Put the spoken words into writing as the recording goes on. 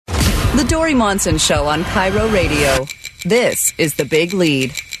The Dory Monson Show on Cairo Radio. This is The Big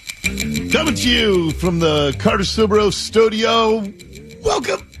Lead. Coming to you from the Carter Subaru studio.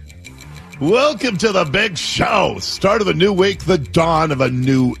 Welcome to The Big Show. Start of a new week, the dawn of a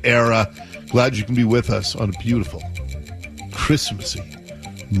new era. Glad you can be with us on a beautiful, Christmassy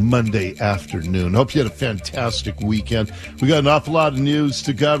Monday afternoon. Hope you had a fantastic weekend. We got an awful lot of news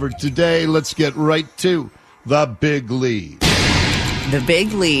to cover today. Let's get right to The Big Lead. The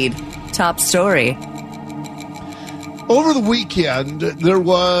Big Lead. Top story. Over the weekend, there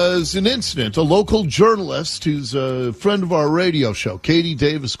was an incident. A local journalist who's a friend of our radio show, Katie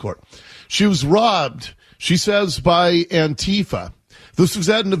Daviscourt. She was robbed, she says, by Antifa. This was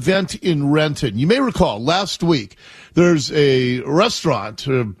at an event in Renton. You may recall last week there's a restaurant,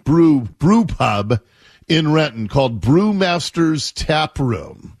 a brew pub in Renton called Brewmaster's Tap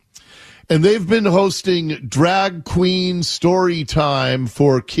Room. And they've been hosting drag queen story time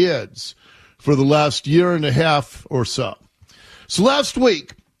for kids for the last year and a half or so. So last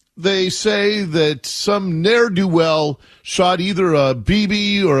week, they say that some ne'er-do-well shot either a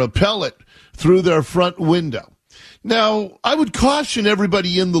BB or a pellet through their front window. Now, I would caution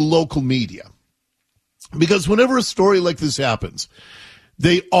everybody in the local media, because whenever a story like this happens,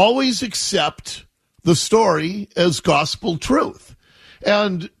 they always accept the story as gospel truth.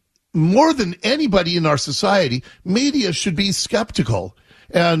 And more than anybody in our society, media should be skeptical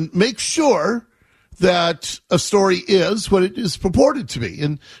and make sure that a story is what it is purported to be.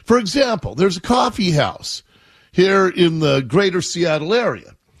 And, for example, there's a coffee house here in the greater Seattle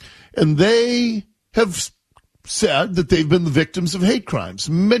area, and they have said that they've been the victims of hate crimes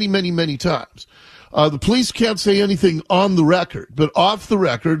many, many, many times. The police can't say anything on the record, but off the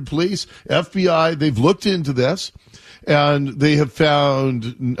record, police, FBI, they've looked into this, and they have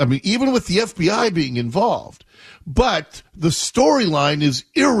found, I mean, even with the FBI being involved, but the storyline is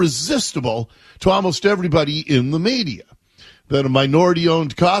irresistible to almost everybody in the media, that a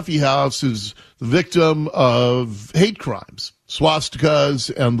minority-owned coffee house is the victim of hate crimes,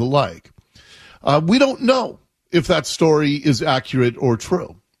 swastikas, and the like. We don't know if that story is accurate or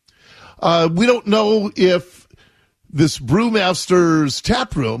true. We don't know if this Brewmaster's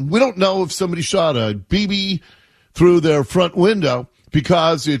Tap Room, we don't know if somebody shot a BB through their front window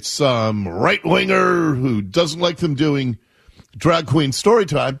because it's some right-winger who doesn't like them doing drag queen story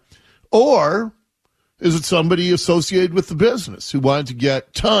time, or is it somebody associated with the business who wanted to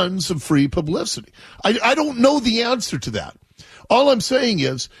get tons of free publicity? I don't know the answer to that. All I'm saying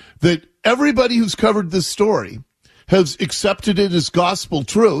is that everybody who's covered this story has accepted it as gospel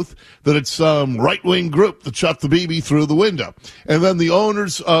truth, that it's some right-wing group that shot the BB through the window. And then the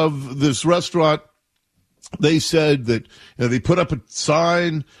owners of this restaurant, they said that they put up a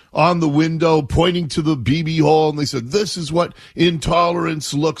sign on the window pointing to the BB hole, and they said, this is what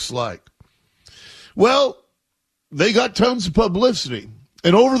intolerance looks like. Well, they got tons of publicity.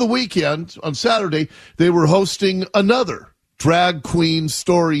 And over the weekend, on Saturday, they were hosting another drag queen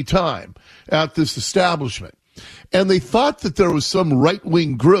story time at this establishment. And they thought that there was some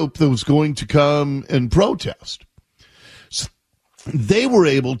right-wing group that was going to come and protest. So they were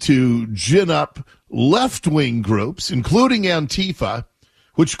able to gin up left-wing groups, including Antifa,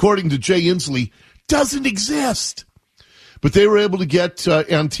 which, according to Jay Inslee, doesn't exist. But they were able to get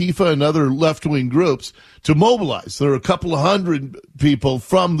Antifa and other left-wing groups to mobilize. There are a couple of hundred people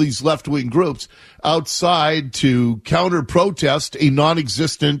from these left-wing groups outside to counter-protest a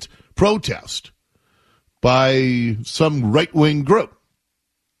non-existent protest by some right-wing group.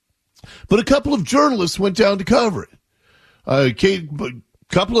 But a couple of journalists went down to cover it. A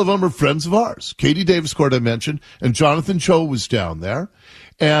couple of them are friends of ours. Katie Daviscourt, I mentioned, and Jonathan Cho was down there.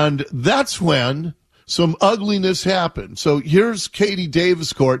 And that's when some ugliness happened. So here's Katie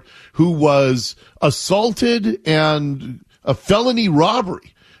Daviscourt, who was assaulted and a felony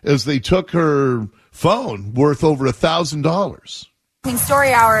robbery as they took her phone worth over $1,000.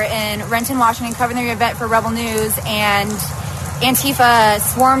 Story Hour in Renton, Washington, covering the event for Rebel News, and Antifa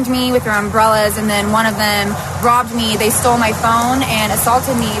swarmed me with their umbrellas, and then one of them robbed me. They stole my phone and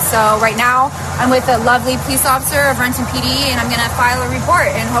assaulted me. So right now I'm with a lovely police officer of Renton PD, and I'm going to file a report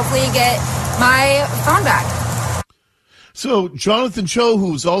and hopefully get my phone back. So Jonathan Cho,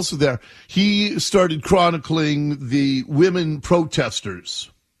 who was also there, he started chronicling the women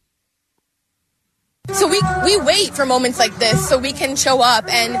protesters. So we wait for moments like this so we can show up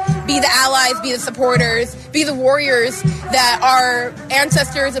and be the allies, be the supporters, be the warriors that our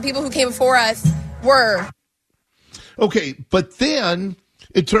ancestors, the people who came before us, were. Okay, but then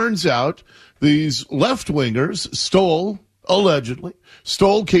it turns out these left-wingers stole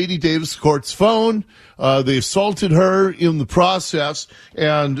stole Katie Davis Court's phone. They assaulted her in the process,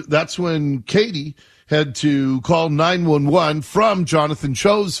 and that's when Katie had to call 911 from Jonathan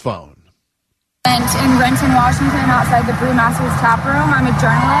Cho's phone. And in Renton, Washington, outside the Brewmaster's Tap Room, I'm a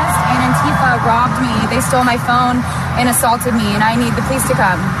journalist, and Antifa robbed me. They stole my phone and assaulted me, and I need the police to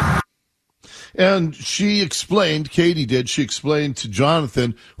come. And she explained to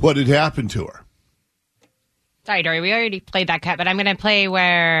Jonathan what had happened to her. Sorry, Dory, we already played that cut, but I'm going to play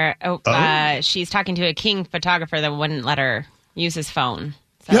where she's talking to a King photographer that wouldn't let her use his phone.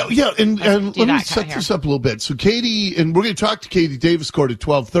 So and let me set this up a little bit. So Katie, and we're going to talk to Katie Davis Court at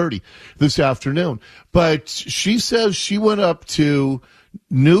 12:30 this afternoon, but she says she went up to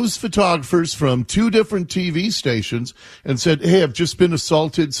news photographers from 2 different TV stations and said, hey, I've just been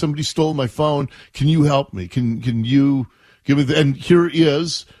assaulted. Somebody stole my phone. Can you help me? Can you give me and here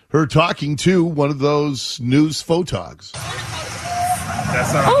is her talking to one of those news photogs.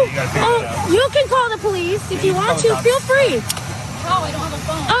 That's not you can call the police if you want to. Feel free. No, I don't have a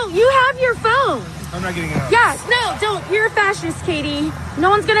phone. Oh, you have your phone. I'm not getting it out. Yeah, no, don't. You're a fascist, Katie. No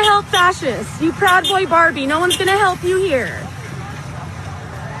one's going to help fascists. You Proud Boy Barbie. No one's going to help you here.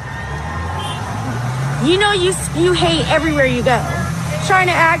 You know you hate everywhere you go. Trying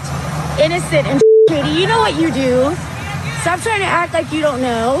to act innocent and Katie. You know what you do. Stop trying to act like you don't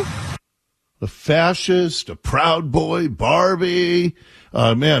know. A fascist, a Proud Boy, Barbie.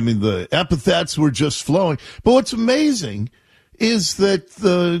 The epithets were just flowing. But what's amazing is that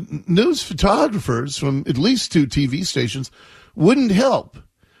the news photographers from at least 2 TV stations wouldn't help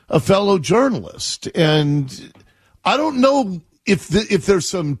a fellow journalist. And I don't know if there's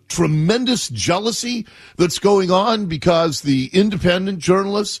some tremendous jealousy that's going on because the independent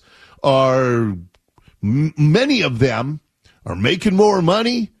journalists are, many of them are making more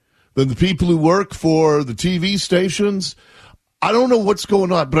money than the people who work for the TV stations. I don't know what's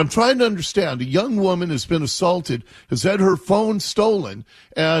going on, but I'm trying to understand. A young woman has been assaulted, has had her phone stolen,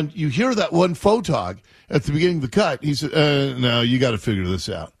 and you hear that one photog at the beginning of the cut. He said, no, you got to figure this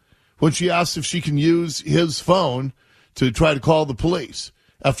out. When she asks if she can use his phone to try to call the police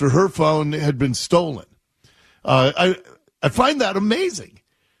after her phone had been stolen. I find that amazing.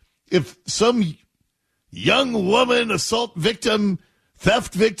 If some young woman, assault victim,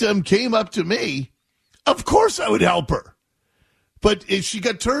 theft victim came up to me, of course I would help her. But if she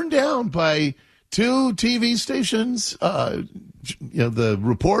got turned down by 2 TV stations, the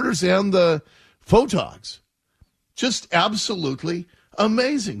reporters and the photogs, just absolutely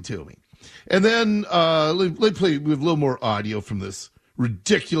amazing to me. And then let's play with a little more audio from this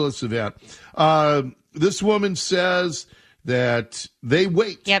ridiculous event. This woman says that they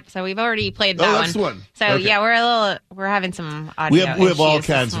wait. Yep. So we've already played that one. That's the one. So okay. Yeah, we're having some audio. We have all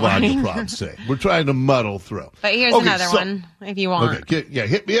kinds of audio problems today. We're trying to muddle through. But here's another one if you want. Okay.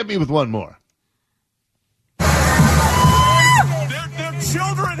 Hit me with one more. There are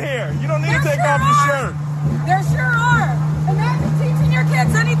children here. You don't need to take off your shirt. There sure are. Imagine teaching your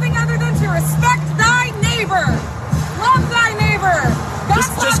kids anything other than to respect thy neighbor. Love thy neighbor.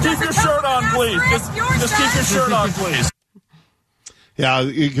 Just keep your shirt on, please. Just keep your shirt on, please. Yeah,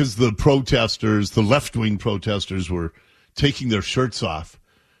 because the protesters, the left-wing protesters, were taking their shirts off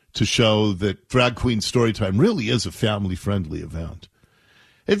to show that Drag Queen Storytime really is a family-friendly event.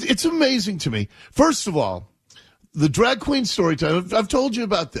 It's amazing to me. First of all, the Drag Queen Storytime, I've told you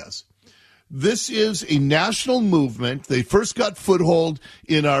about this. This is a national movement. They first got foothold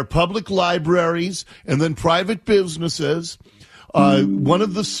in our public libraries and then private businesses. One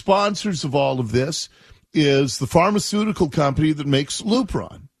of the sponsors of all of this is the pharmaceutical company that makes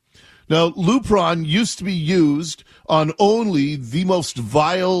Lupron. Now, Lupron used to be used on only the most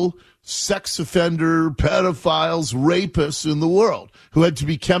vile sex offender, pedophiles, rapists in the world who had to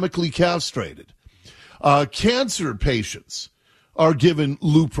be chemically castrated. Cancer patients are given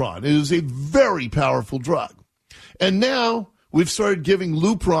Lupron. It is a very powerful drug. And now we've started giving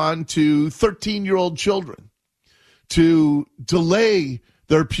Lupron to 13-year-old children to delay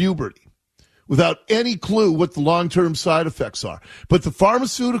their puberty without any clue what the long-term side effects are. But the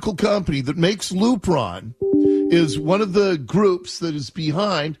pharmaceutical company that makes Lupron is one of the groups that is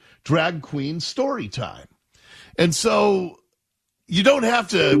behind Drag Queen Storytime. And so you don't have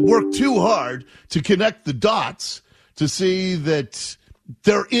to work too hard to connect the dots to see that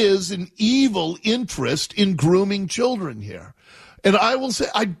there is an evil interest in grooming children here. And I will say,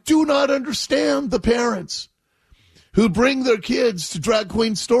 I do not understand the parents who bring their kids to Drag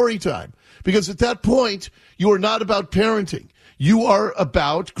Queen Storytime. Because at that point, you are not about parenting. You are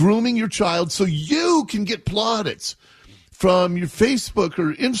about grooming your child so you can get plaudits from your Facebook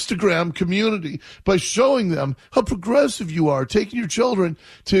or Instagram community by showing them how progressive you are, taking your children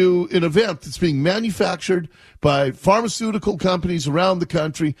to an event that's being manufactured by pharmaceutical companies around the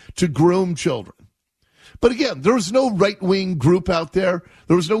country to groom children. But again, there was no right-wing group out there.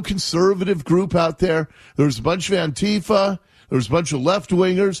 There was no conservative group out there. There was a bunch of Antifa. There was a bunch of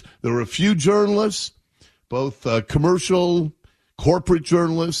left-wingers. There were a few journalists, both commercial, corporate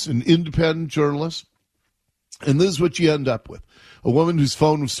journalists and independent journalists. And this is what you end up with. A woman whose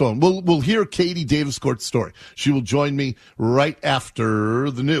phone was stolen. We'll hear Katie Daviscourt's story. She will join me right after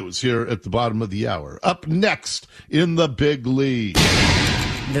the news here at the bottom of the hour. Up next in The Big Lead.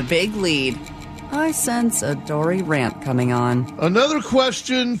 The Big Lead. I sense a Dory rant coming on. Another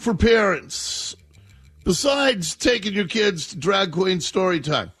question for parents. Besides taking your kids to drag queen story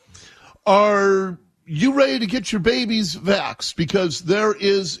time, are you ready to get your babies vaxxed? Because there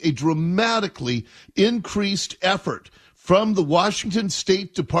is a dramatically increased effort from the Washington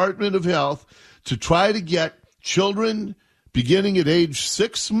State Department of Health to try to get children beginning at age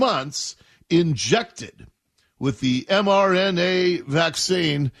 6 months injected with the mRNA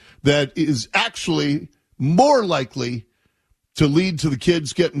vaccine that is actually more likely to lead to the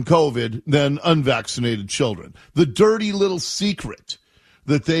kids getting COVID than unvaccinated children. The dirty little secret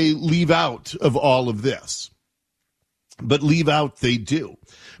that they leave out of all of this. But leave out they do.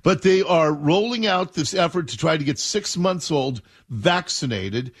 But they are rolling out this effort to try to get 6 months old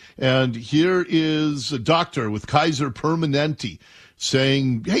vaccinated. And here is a doctor with Kaiser Permanente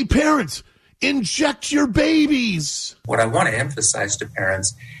saying, hey, parents, inject your babies. What I want to emphasize to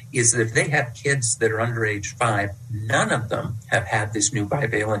parents is that if they have kids that are under age 5, none of them have had this new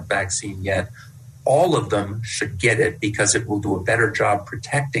bivalent vaccine yet. All of them should get it because it will do a better job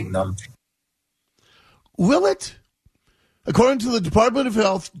protecting them. Will it? According to the Department of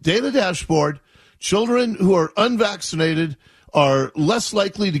Health data dashboard, children who are unvaccinated are less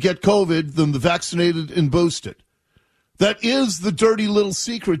likely to get COVID than the vaccinated and boosted. That is the dirty little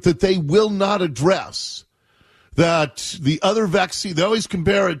secret that they will not address. That the other vaccine, they always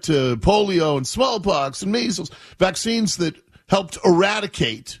compare it to polio and smallpox and measles, vaccines that helped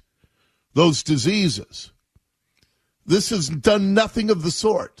eradicate those diseases. This has done nothing of the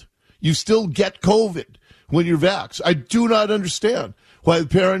sort. You still get COVID when you're vaxxed. I do not understand why the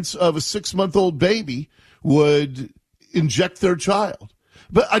parents of a 6-month-old baby would inject their child.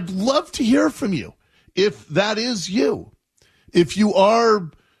 But I'd love to hear from you if that is you. If you are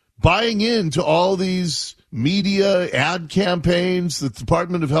buying into all these media ad campaigns that the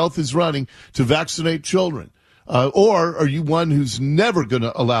Department of Health is running to vaccinate children, or are you one who's never going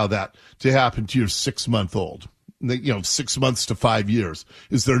to allow that to happen to your 6-month-old? 6 months to 5 years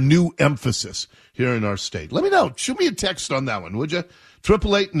is their new emphasis here in our state. Let me know. Shoot me a text on that one, would you?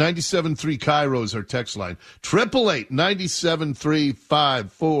 888-97-3 Cairo is our text line.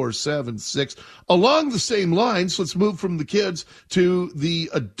 888-97-3-5476. Along the same lines, let's move from the kids to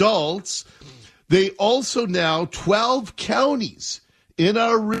the adults. They also now, 12 counties in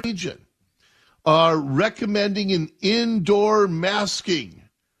our region are recommending an indoor masking.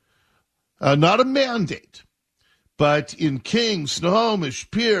 Not a mandate, but in King, Snohomish,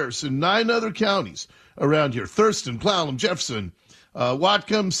 Pierce, and 9 other counties around here, Thurston, Clallam, Jefferson,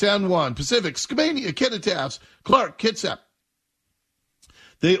 Whatcom, San Juan, Pacific, Skamania, Kittitas, Clark, Kitsap.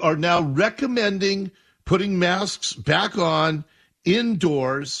 They are now recommending putting masks back on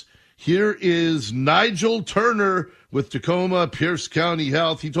indoors. Here is Nigel Turner with Tacoma Pierce County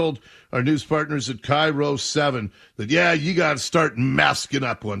Health. He told our news partners at Cairo 7 that, you got to start masking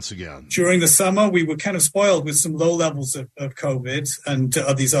up once again. During the summer, we were kind of spoiled with some low levels of COVID and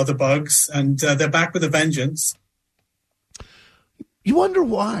these other bugs, and they're back with a vengeance. You wonder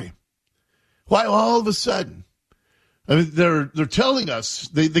why. Why all of a sudden? I mean, they're telling us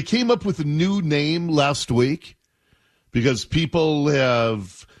they came up with a new name last week because people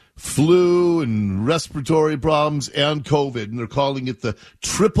have flu and respiratory problems and COVID, and they're calling it the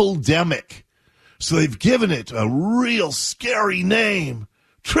triple-demic. So they've given it a real scary name.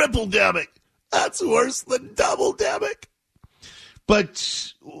 Triple-demic. That's worse than double-demic.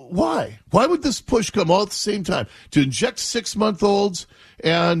 But why? Why would this push come all at the same time? To inject 6-month-olds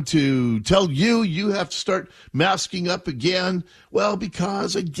and to tell you have to start masking up again? Well,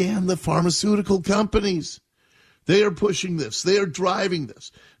 because, again, the pharmaceutical companies, they are pushing this. They are driving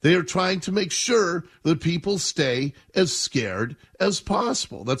this. They are trying to make sure that people stay as scared as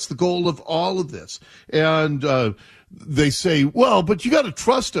possible. That's the goal of all of this. And they say, well, but you got to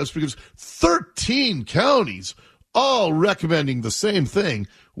trust us because 13 counties all recommending the same thing.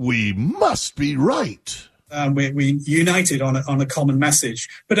 We must be right. We united on a common message.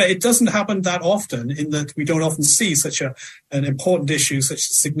 But it doesn't happen that often, in that we don't often see such an important issue, such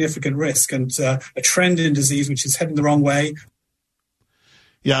a significant risk, and a trend in disease which is heading the wrong way.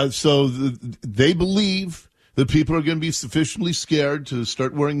 Yeah, so they believe that people are going to be sufficiently scared to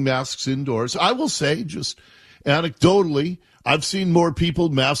start wearing masks indoors. I will say, just anecdotally, I've seen more people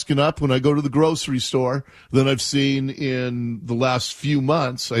masking up when I go to the grocery store than I've seen in the last few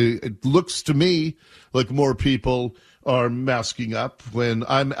months. It looks to me like more people are masking up when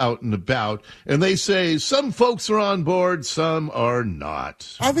I'm out and about. And they say some folks are on board, some are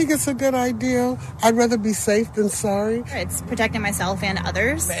not. I think it's a good idea. I'd rather be safe than sorry. It's protecting myself and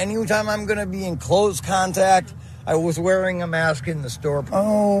others. Anytime I'm going to be in close contact, I was wearing a mask in the store.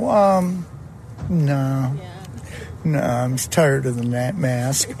 No. Yeah. No, I'm tired of the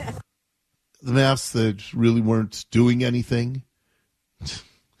mask. The masks that really weren't doing anything.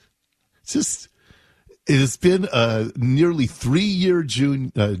 It has been a nearly 3-year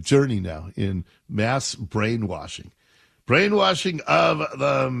journey now in mass brainwashing. Brainwashing of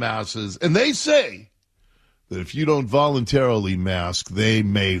the masses. And they say that if you don't voluntarily mask, they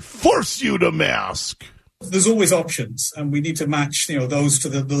may force you to mask. There's always options, and we need to match, those to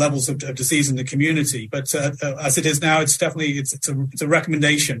the levels of disease in the community. But as it is now, it's definitely it's a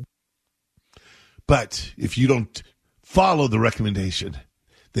recommendation. But if you don't follow the recommendation,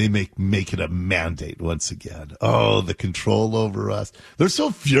 they make it a mandate once again. Oh, the control over us. They're so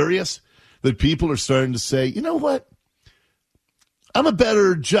furious that people are starting to say, you know what? I'm a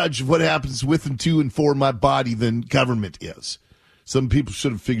better judge of what happens with and to and for my body than government is. Some people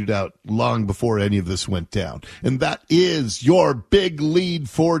should have figured out long before any of this went down. And that is your big lead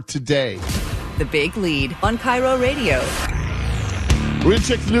for today. The Big Lead on Cairo Radio. We're going to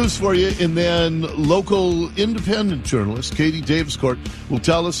check the news for you, and then local independent journalist Katie Daviscourt will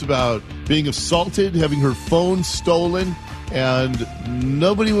tell us about being assaulted, having her phone stolen, and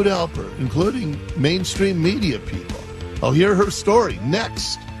nobody would help her, including mainstream media people. I'll hear her story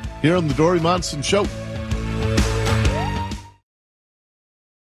next here on the Dori Monson Show.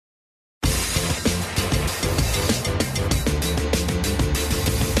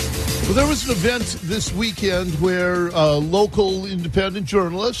 Well, there was an event this weekend where a local independent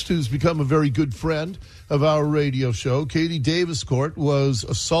journalist who's become a very good friend of our radio show, Katie Daviscourt, was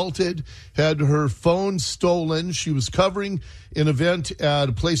assaulted, had her phone stolen. She was covering an event at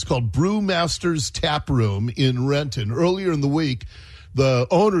a place called Brewmaster's Tap Room in Renton. Earlier in the week, the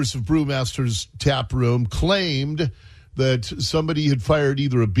owners of Brewmaster's Tap Room claimed that somebody had fired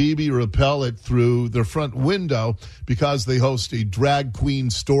either a BB or a pellet through their front window because they host a drag queen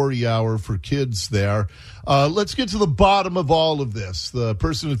story hour for kids there. Let's get to the bottom of all of this. The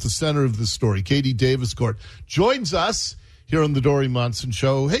person at the center of this story, Katie Daviscourt, joins us here on the Dori Monson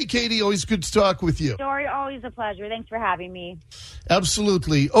Show. Hey, Katie, always good to talk with you. Dori, always a pleasure. Thanks for having me.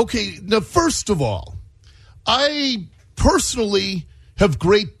 Absolutely. Okay, now, first of all, I personally have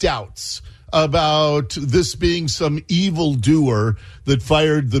great doubts about this being some evildoer that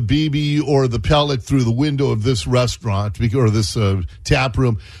fired the BB or the pellet through the window of this restaurant or this tap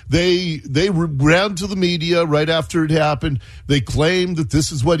room. They ran to the media right after it happened. They claimed that this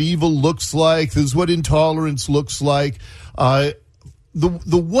is what evil looks like. This is what intolerance looks like. The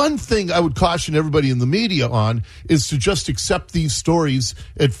one thing I would caution everybody in the media on is to just accept these stories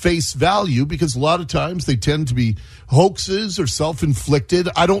at face value, because a lot of times they tend to be hoaxes or self-inflicted.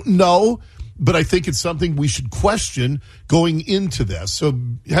 I don't know, but I think it's something we should question going into this. So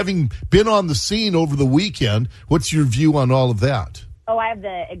having been on the scene over the weekend, what's your view on all of that? Oh, I have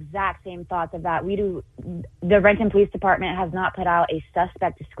the exact same thoughts of that. The Renton Police Department has not put out a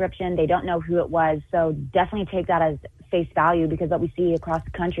suspect description. They don't know who it was. So definitely take that as face value, because what we see across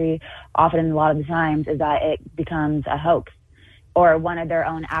the country often, a lot of the times, is that it becomes a hoax or one of their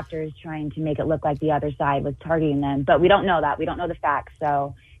own actors trying to make it look like the other side was targeting them. But we don't know that. We don't know the facts.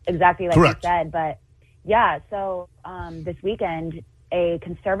 So exactly like Correct. you said. But yeah, so this weekend, a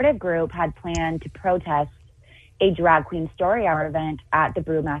conservative group had planned to protest a drag queen story hour event at the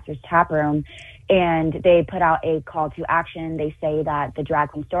Brewmaster's Tap Room, and they put out a call to action. They say that the drag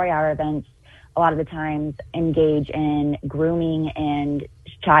queen story hour events a lot of the times engage in grooming and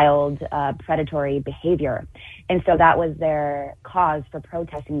child predatory behavior. And so that was their cause for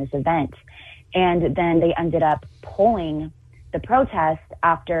protesting this event. And then they ended up pulling the protest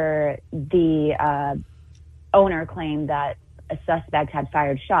after the owner claimed that a suspect had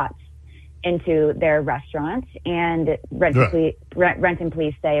fired shots into their restaurant, and Renton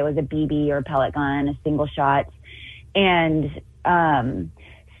police say it was a BB or a pellet gun, a single shot. And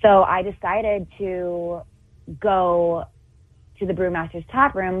so I decided to go to the Brewmaster's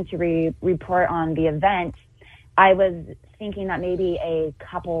Tap Room to report on the event I was thinking that maybe a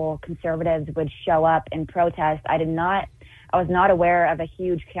couple conservatives would show up and protest. I was not aware of a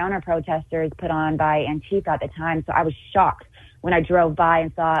huge counter-protesters put on by Antifa at the time, so I was shocked when I drove by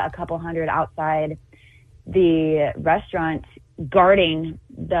and saw a couple hundred outside the restaurant guarding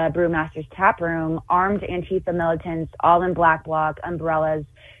the Brewmaster's tap room, armed Antifa militants, all in black bloc, umbrellas.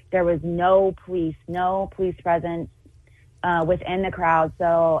 There was no police presence within the crowd.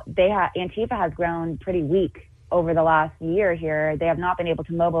 So Antifa has grown pretty weak over the last year here. They have not been able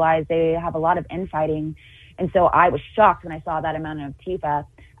to mobilize. They have a lot of infighting. And so I was shocked when I saw that amount of Antifa.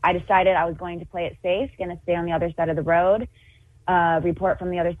 I decided I was going to play it safe, going to stay on the other side of the road, report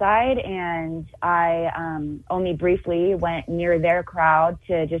from the other side. And I only briefly went near their crowd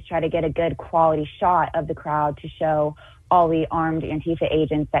to just try to get a good quality shot of the crowd to show all the armed Antifa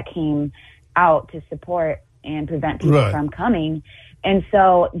agents that came out to support and prevent people from coming. And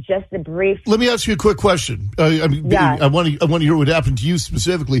so just the brief... Let me ask you a quick question. I want to hear what happened to you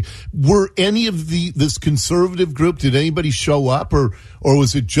specifically. Were any of this conservative group, did anybody show up, or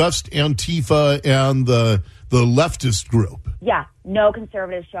was it just Antifa and the leftist group? Yeah, no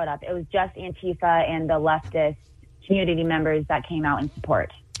conservatives showed up. It was just Antifa and the leftist community members that came out in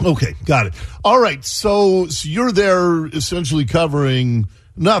support. Okay, got it. All right, so you're there essentially covering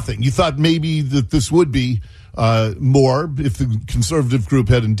nothing. You thought maybe that this would be more if the conservative group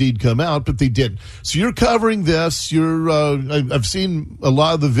had indeed come out, but they didn't. So you're covering this. I've seen a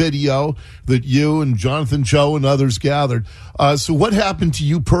lot of the video that you and Jonathan Cho and others gathered. So what happened to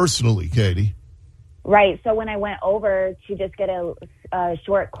you personally, Katie? Right. So when I went over to just get a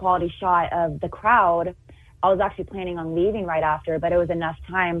short quality shot of the crowd, I was actually planning on leaving right after, but it was enough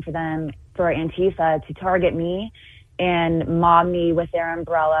time for Antifa to target me and mob me with their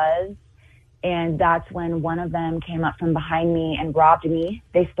umbrellas. And that's when one of them came up from behind me and robbed me.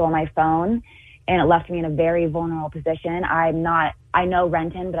 They stole my phone, and it left me in a very vulnerable position. I know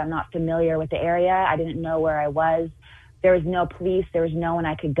Renton, but I'm not familiar with the area. I didn't know where I was. There was no police. There was no one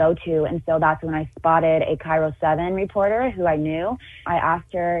I could go to. And so that's when I spotted a Cairo 7 reporter who I knew. I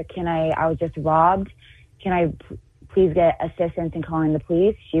asked her, I was just robbed. Can I please get assistance in calling the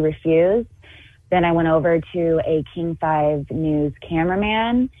police? She refused. Then I went over to a King 5 News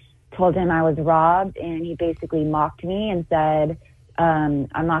cameraman, told him I was robbed, and he basically mocked me and said,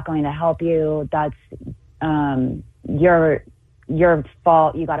 I'm not going to help you. That's your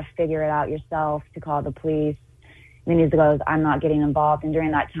fault. You got to figure it out yourself to call the police. And then he goes, I'm not getting involved. And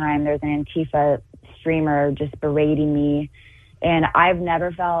during that time, there's an Antifa streamer just berating me. And I've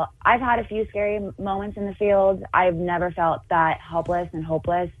had a few scary moments in the field. I've never felt that helpless and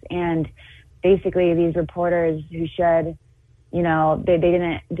hopeless. And basically these reporters who should, they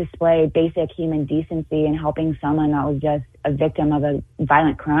didn't display basic human decency in helping someone that was just a victim of a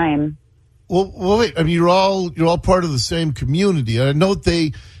violent crime. Well, wait. I mean, you're all part of the same community. I know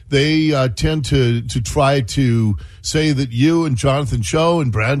they tend to try to say that you and Jonathan Cho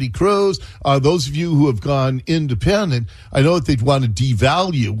and Brandy Cruz, those of you who have gone independent, I know that they'd want to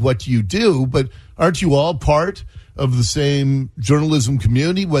devalue what you do, but aren't you all part of the same journalism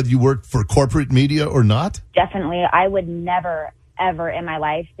community, whether you work for corporate media or not? Definitely. I would never, ever in my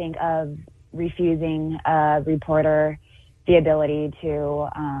life think of refusing a reporter the ability to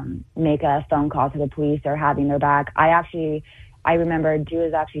make a phone call to the police or having their back. I remember Drew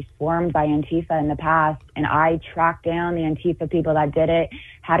was actually swarmed by Antifa in the past, and I tracked down the Antifa people that did it,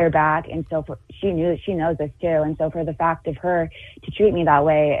 had her back, and so she knows this too. And so for the fact of her to treat me that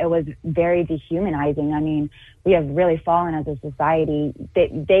way, it was very dehumanizing. I mean, we have really fallen as a society.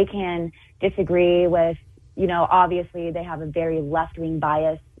 They can disagree with, obviously they have a very left-wing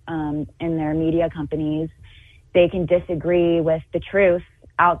bias in their media companies. They can disagree with the truth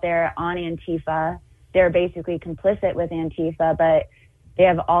out there on Antifa. They're basically complicit with Antifa, but they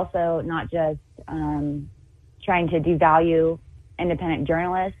have also not just trying to devalue independent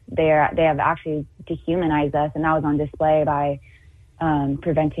journalists. They have actually dehumanized us, and that was on display by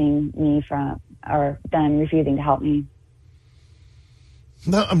preventing me or them refusing to help me.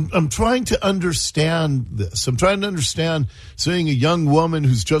 No, I'm trying to understand this. I'm trying to understand seeing a young woman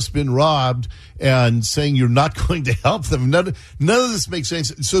who's just been robbed and saying you're not going to help them. None of this makes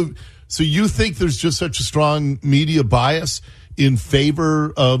sense. So you think there's just such a strong media bias in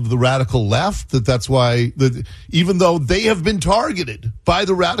favor of the radical left that's why even though they have been targeted by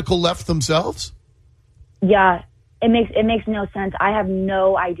the radical left themselves? Yeah, it makes no sense. I have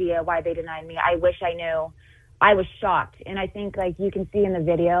no idea why they denied me. I wish I knew. I was shocked. And I think, like you can see in the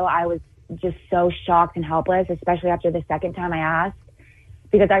video, I was just so shocked and helpless, especially after the second time I asked,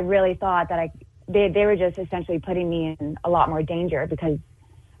 because I really thought that they were just essentially putting me in a lot more danger because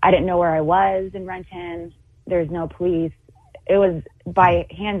I didn't know where I was in Renton. there's no police. It was, by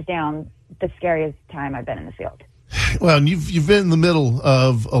hands down, the scariest time I've been in the field. Well, and you've been in the middle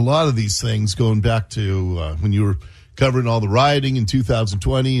of a lot of these things, going back to when you were covering all the rioting in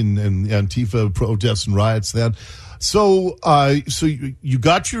 2020 and Antifa protests and riots then. So you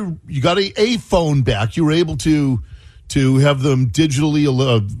got a phone back. You were able to have them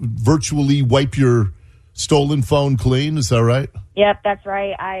digitally, virtually wipe your stolen phone clean. Is that right? Yep, that's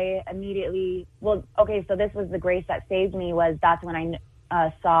right. I immediately, so this was the grace that saved me. That's when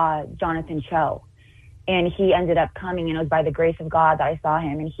I saw Jonathan Cho, and he ended up coming, and it was by the grace of God that I saw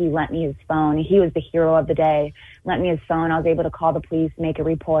him, and he lent me his phone. He was the hero of the day, lent me his phone. I was able to call the police, make a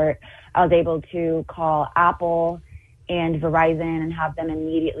report. I was able to call Apple and Verizon and have them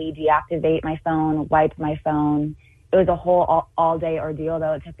immediately deactivate my phone, wipe my phone. It was a whole all-day ordeal,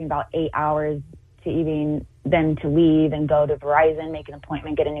 though. It took me about 8 hours to even then to leave and go to Verizon, make an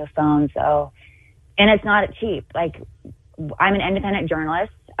appointment, get a new phone. So, and it's not cheap. Like, I'm an independent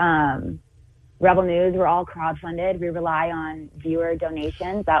journalist. Rebel News, we're all crowdfunded. We rely on viewer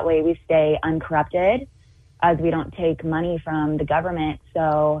donations. That way we stay uncorrupted, as we don't take money from the government.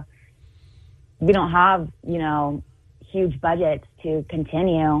 So we don't have, huge budgets to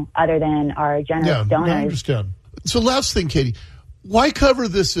continue other than our generous donors. I understand. So last thing, Katie, why cover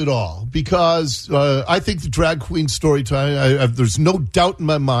this at all? Because I think the drag queen story time, there's no doubt in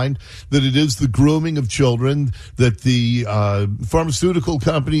my mind that it is the grooming of children, that the pharmaceutical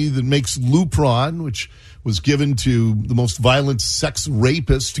company that makes Lupron, which was given to the most violent sex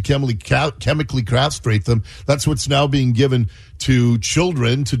rapists to chemically castrate them, that's what's now being given to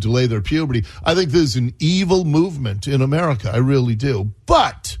children to delay their puberty. I think there's an evil movement in America. I really do.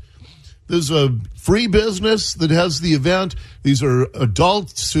 But there's a free business that has the event. These are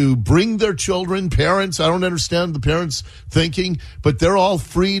adults who bring their children, parents. I don't understand the parents' thinking, but they're all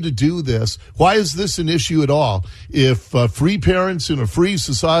free to do this. Why is this an issue at all? If free parents in a free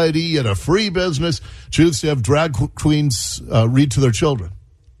society and a free business choose to have drag queens read to their children?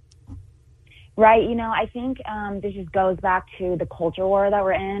 Right. I think this just goes back to the culture war that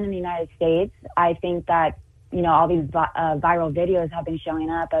we're in the United States. I think that all these viral videos have been showing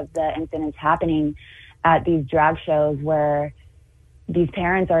up of the incidents happening at these drag shows where these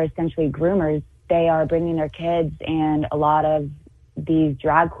parents are essentially groomers. They are bringing their kids, and a lot of these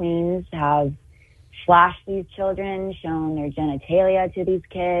drag queens have flashed these children, shown their genitalia to these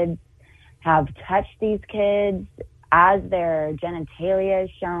kids, have touched these kids as their genitalia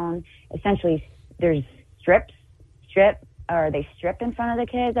is shown. Essentially, there's they strip in front of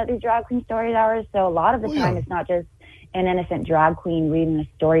the kids at these drag queen story hours. So a lot of the time, it's not just an innocent drag queen reading a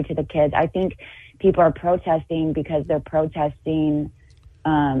story to the kids. I think people are protesting because they're protesting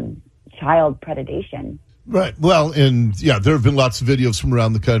child predation. Right. Well, and there have been lots of videos from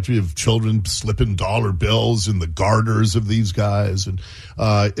around the country of children slipping dollar bills in the garters of these guys. And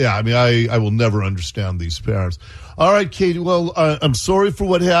I will never understand these parents. All right, Katie. Well, I'm sorry for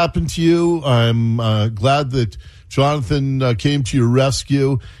what happened to you. I'm glad that Jonathan came to your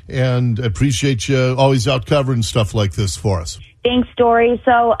rescue, and appreciate you always out covering stuff like this for us. Thanks, Dory.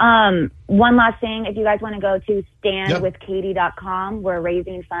 So one last thing, if you guys want to go to standwithkatie.com, we're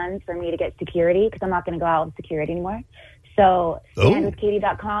raising funds for me to get security because I'm not going to go out with security anymore. So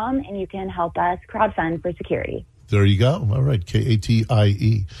standwithkatie.com, and you can help us crowdfund for security. There you go. All right, Katie.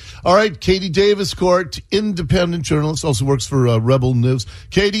 All right, Katie Davis-Court, independent journalist, also works for Rebel News.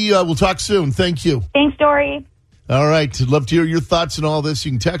 Katie, we'll talk soon. Thank you. Thanks, Dory. All right. I'd love to hear your thoughts on all this.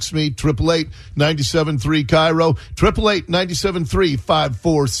 You can text me, 888-973-KIRO,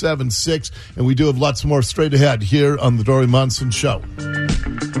 888-973-5476. And we do have lots more straight ahead here on The Dori Monson Show.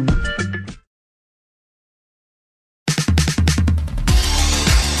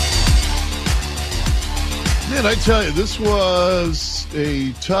 Man, I tell you, this was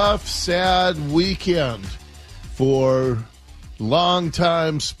a tough, sad weekend for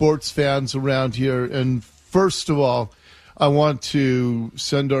longtime sports fans around here. And first of all, I want to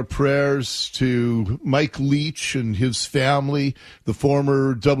send our prayers to Mike Leach and his family, the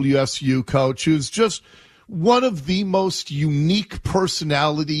former WSU coach, who's just one of the most unique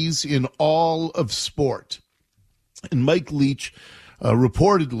personalities in all of sport. And Mike Leach,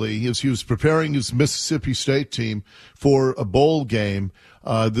 reportedly, as he was preparing his Mississippi State team for a bowl game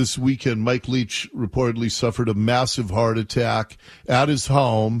this weekend, Mike Leach reportedly suffered a massive heart attack at his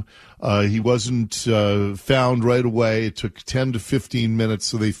home. He wasn't found right away. It took 10 to 15 minutes,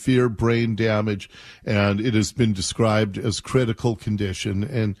 so they fear brain damage, and it has been described as critical condition.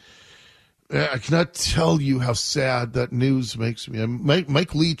 And I cannot tell you how sad that news makes me.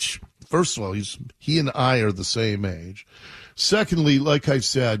 Mike Leach, First of all, he and I are the same age. Secondly, like I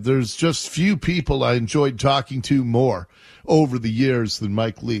said, there's just few people I enjoyed talking to more over the years than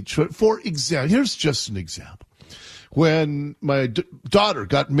Mike Leach. For example, here's just an example. When my daughter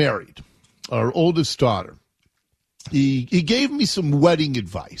got married, our oldest daughter, he gave me some wedding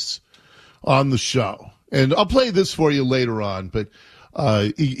advice on the show. And I'll play this for you later on, but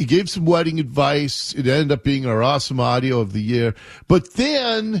he gave some wedding advice. It ended up being our awesome audio of the year. But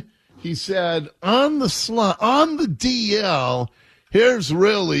then he said, on the DL, here's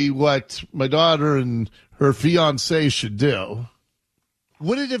really what my daughter and her fiance should do.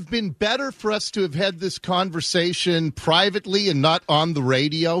 Would it have been better for us to have had this conversation privately and not on the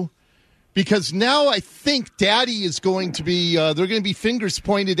radio? Because now I think Daddy is going to be, they're going to be fingers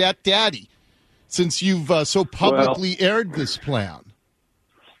pointed at Daddy, since you've so publicly aired this plan.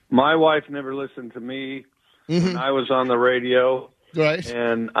 My wife never listened to me when I was on the radio. Right.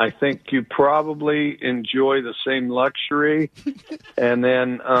 And I think you probably enjoy the same luxury. And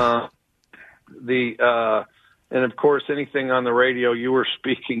then and of course, anything on the radio, you were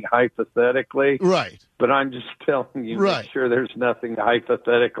speaking hypothetically. Right. But I'm just telling you, right. Make sure there's nothing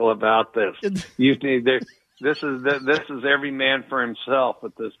hypothetical about this. You need this is every man for himself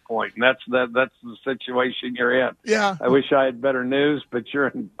at this point, and that's the situation you're in. Yeah. I wish I had better news, but you're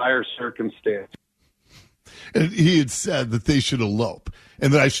in dire circumstance. And he had said that they should elope,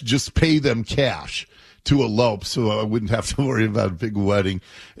 and that I should just pay them cash to elope, so I wouldn't have to worry about a big wedding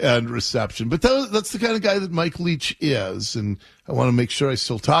and reception. But that's the kind of guy that Mike Leach is, and I want to make sure I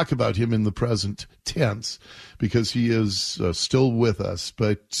still talk about him in the present tense, because he is still with us.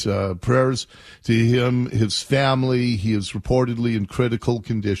 But prayers to him, his family. He is reportedly in critical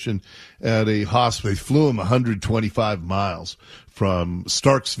condition at a hospital. They flew him 125 miles from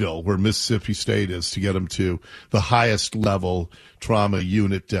Starksville, where Mississippi State is, to get him to the highest level trauma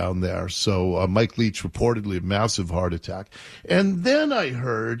unit down there. So Mike Leach reportedly a massive heart attack. And then I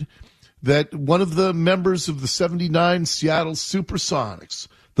heard that one of the members of the 79 Seattle Supersonics,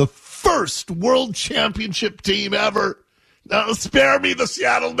 the first world championship team ever. Now, spare me the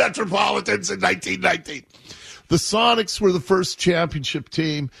Seattle Metropolitans in 1919. The Sonics were the first championship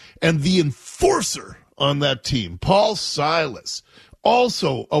team, and the enforcer on that team, Paul Silas,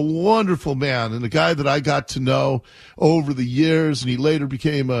 also a wonderful man and a guy that I got to know over the years, and he later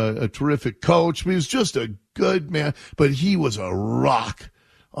became a terrific coach. He was just a good man, but he was a rock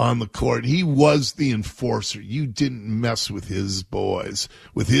on the court. He was the enforcer. You didn't mess with his boys,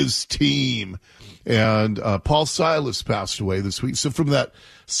 with his team. And Paul Silas passed away this week. So from that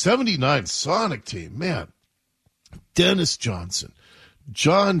 79 Sonic team, man, Dennis Johnson,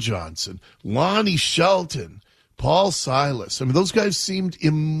 John Johnson, Lonnie Shelton, Paul Silas. I mean, those guys seemed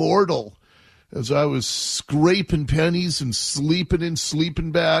immortal as I was scraping pennies and sleeping in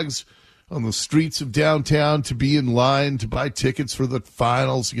sleeping bags on the streets of downtown to be in line to buy tickets for the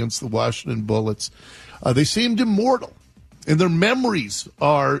finals against the Washington Bullets. They seemed immortal, and their memories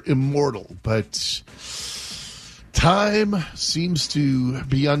are immortal, but time seems to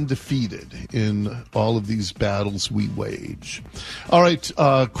be undefeated in all of these battles we wage. All right,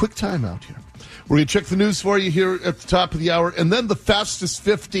 quick timeout here. We're going to check the news for you here at the top of the hour, and then the fastest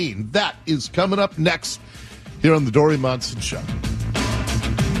 15. That is coming up next here on the Dori Monson Show.